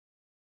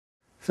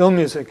film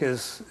music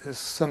is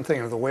something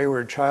of the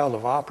wayward child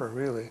of opera,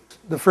 really.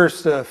 The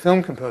first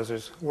film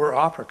composers were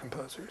opera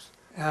composers.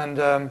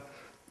 And,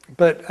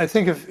 but I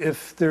think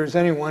if there's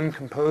any one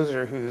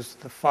composer who's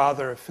the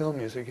father of film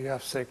music, you'd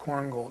have to say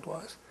Korngold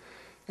was.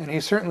 And he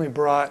certainly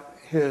brought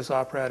his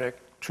operatic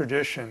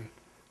tradition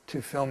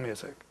to film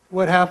music.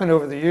 What happened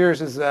over the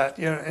years is that,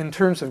 you know, in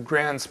terms of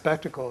grand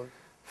spectacle,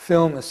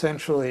 film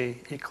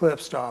essentially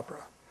eclipsed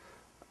opera.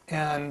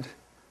 And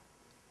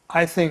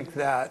I think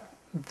that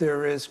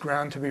there is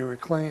ground to be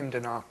reclaimed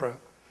in opera.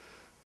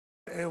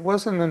 It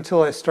wasn't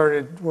until I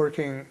started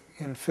working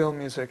in film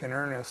music in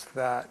earnest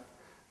that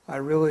I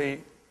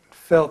really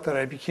felt that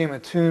I became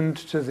attuned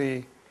to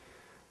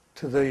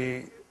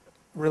the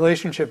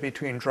relationship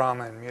between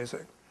drama and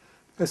music.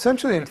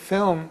 Essentially in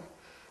film,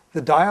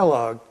 the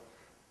dialogue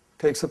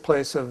takes the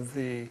place of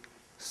the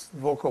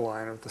vocal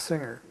line of the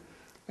singer.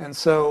 And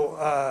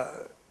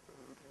so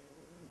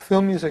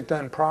film music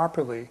done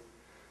properly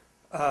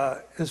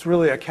is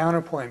really a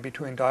counterpoint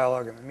between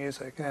dialogue and the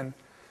music.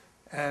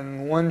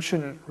 And one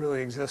shouldn't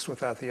really exist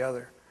without the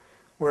other.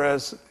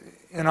 Whereas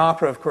in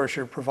opera, of course,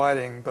 you're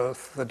providing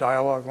both the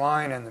dialogue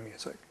line and the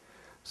music.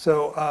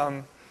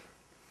 So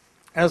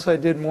as I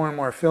did more and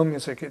more film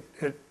music,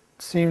 it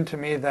seemed to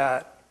me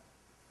that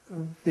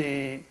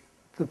the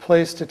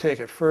place to take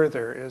it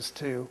further is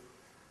to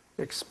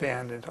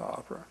expand into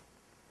opera.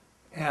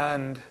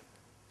 And,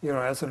 you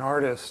know, as an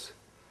artist,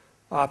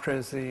 opera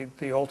is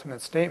the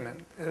ultimate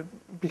statement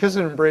because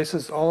it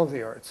embraces all of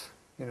the arts.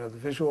 You know, the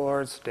visual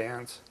arts,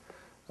 dance,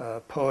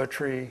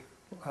 poetry,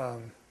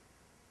 and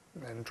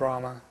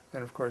drama,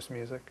 and of course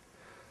music.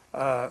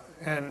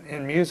 And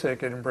in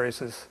music, it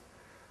embraces,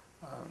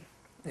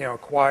 you know,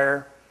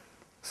 choir,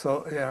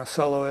 so, you know,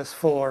 soloists,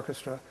 full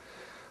orchestra,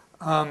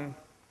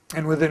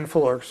 and within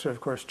full orchestra,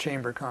 of course,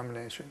 chamber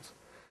combinations.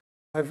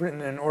 I've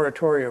written an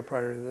oratorio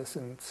prior to this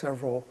and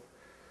several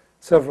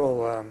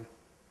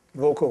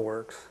vocal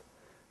works,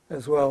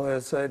 as well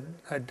as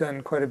I'd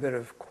done quite a bit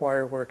of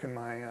choir work in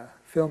my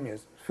film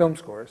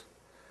scores.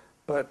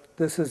 But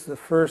this is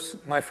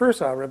my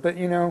first opera. But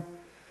you know,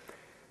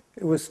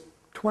 it was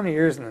 20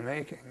 years in the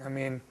making. I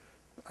mean,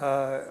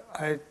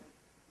 I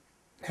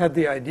had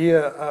the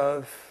idea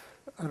of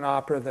an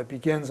opera that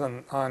begins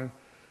on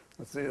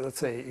let's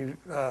say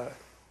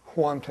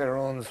Juan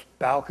Perón's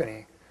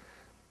balcony,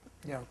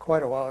 you know,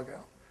 quite a while ago.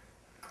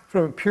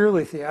 From a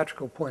purely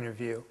theatrical point of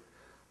view,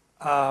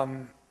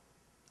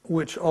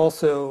 which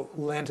also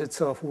lent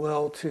itself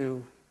well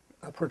to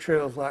a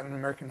portrayal of Latin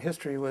American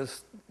history,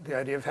 was the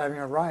idea of having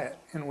a riot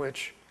in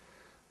which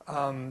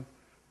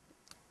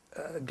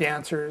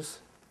dancers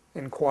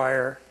in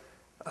choir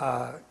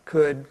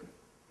could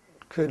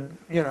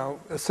you know,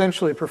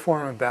 essentially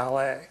perform a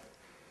ballet.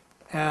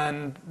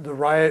 And the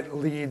riot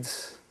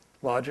leads,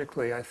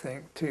 logically, I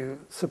think, to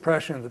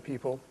suppression of the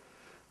people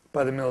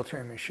by the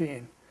military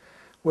machine,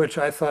 which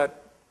I thought,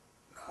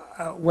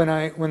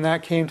 when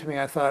that came to me,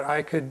 I thought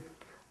I can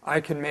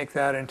make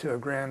that into a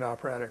grand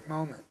operatic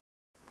moment.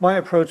 My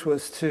approach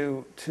was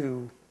to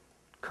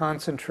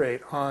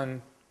concentrate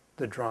on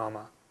the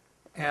drama.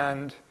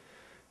 And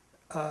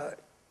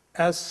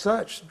as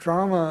such,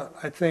 drama,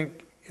 I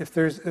think, if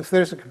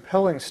there's a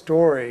compelling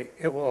story,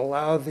 it will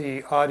allow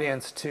the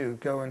audience to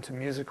go into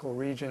musical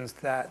regions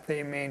that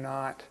they may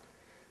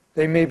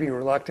be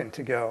reluctant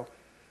to go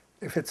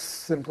if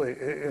it's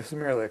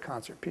merely a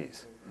concert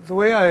piece. The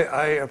way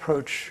I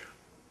approach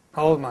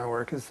all of my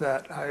work is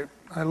that I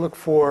look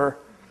for,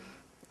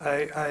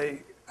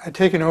 I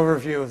take an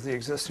overview of the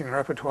existing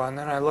repertoire, and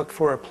then I look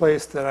for a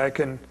place that I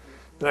can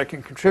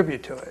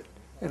contribute to it,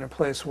 in a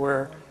place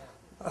where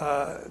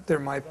there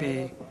might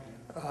be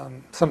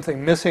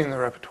something missing in the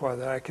repertoire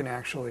that I can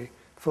actually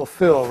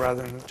fulfill,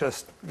 rather than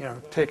just, you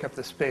know, take up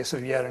the space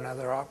of yet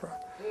another opera.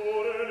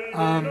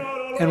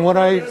 And what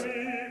I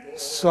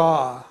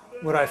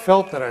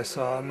felt that I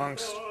saw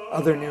amongst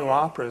other new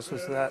operas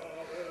was that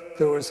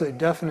there was a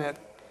definite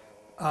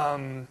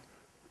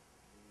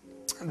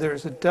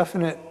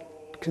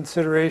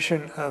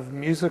consideration of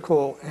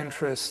musical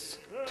interests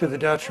to the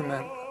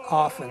detriment,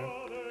 often,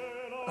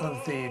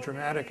 of the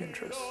dramatic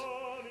interests.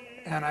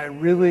 And I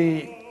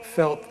really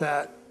felt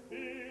that,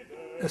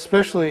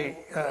 especially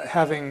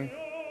having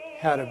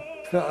had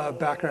a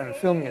background in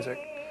film music,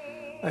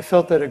 I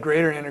felt that a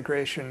greater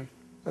integration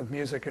of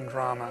music and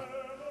drama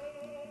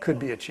could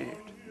be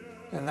achieved.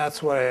 And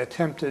that's what I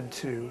attempted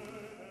to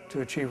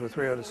achieve with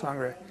Rio de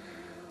Sangre.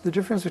 The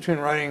difference between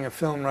writing a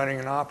film, writing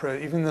an opera,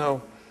 even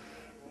though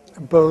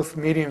both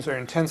mediums are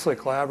intensely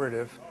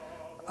collaborative,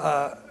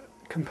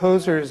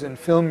 composers in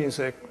film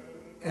music,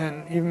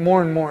 and even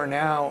more and more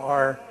now,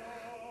 are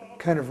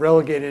kind of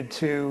relegated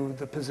to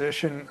the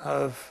position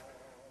of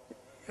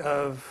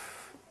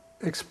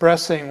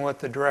expressing what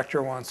the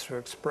director wants to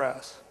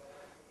express,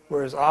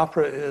 whereas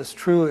opera is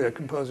truly a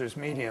composer's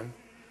medium.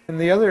 And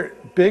the other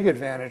big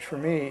advantage for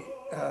me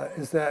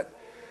is that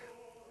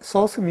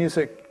salsa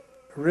music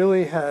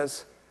really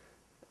has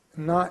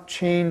not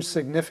changed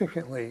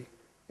significantly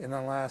in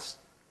the last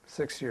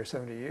 60 or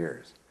 70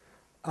 years,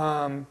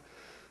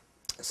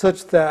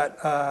 such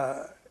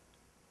that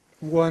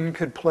one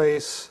could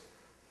place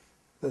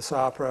this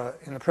opera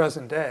in the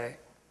present day,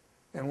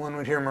 and one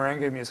would hear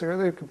merengue music, or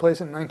they could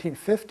place it in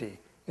 1950,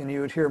 and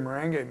you would hear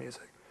merengue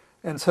music.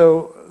 And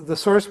so the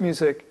source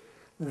music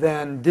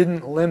then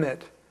didn't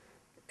limit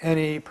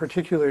any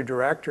particular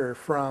director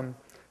from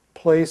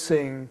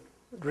placing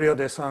Rio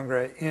de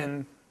Sangre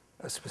in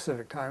a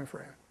specific time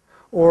frame,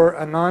 or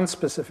a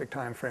non-specific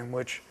time frame,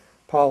 which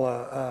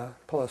Paula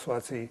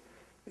Swazi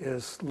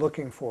is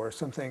looking for,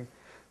 something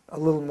a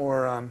little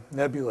more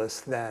nebulous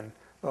than,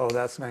 oh,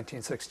 that's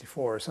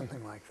 1964, or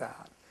something like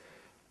that.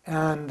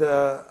 And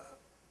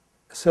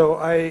so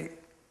I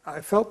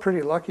felt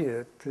pretty lucky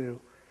to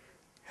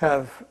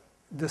have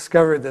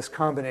discovered this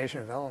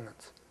combination of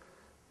elements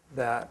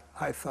that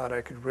I thought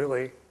I could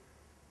really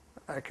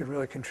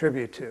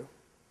contribute to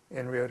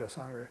in Rio de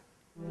Sangre.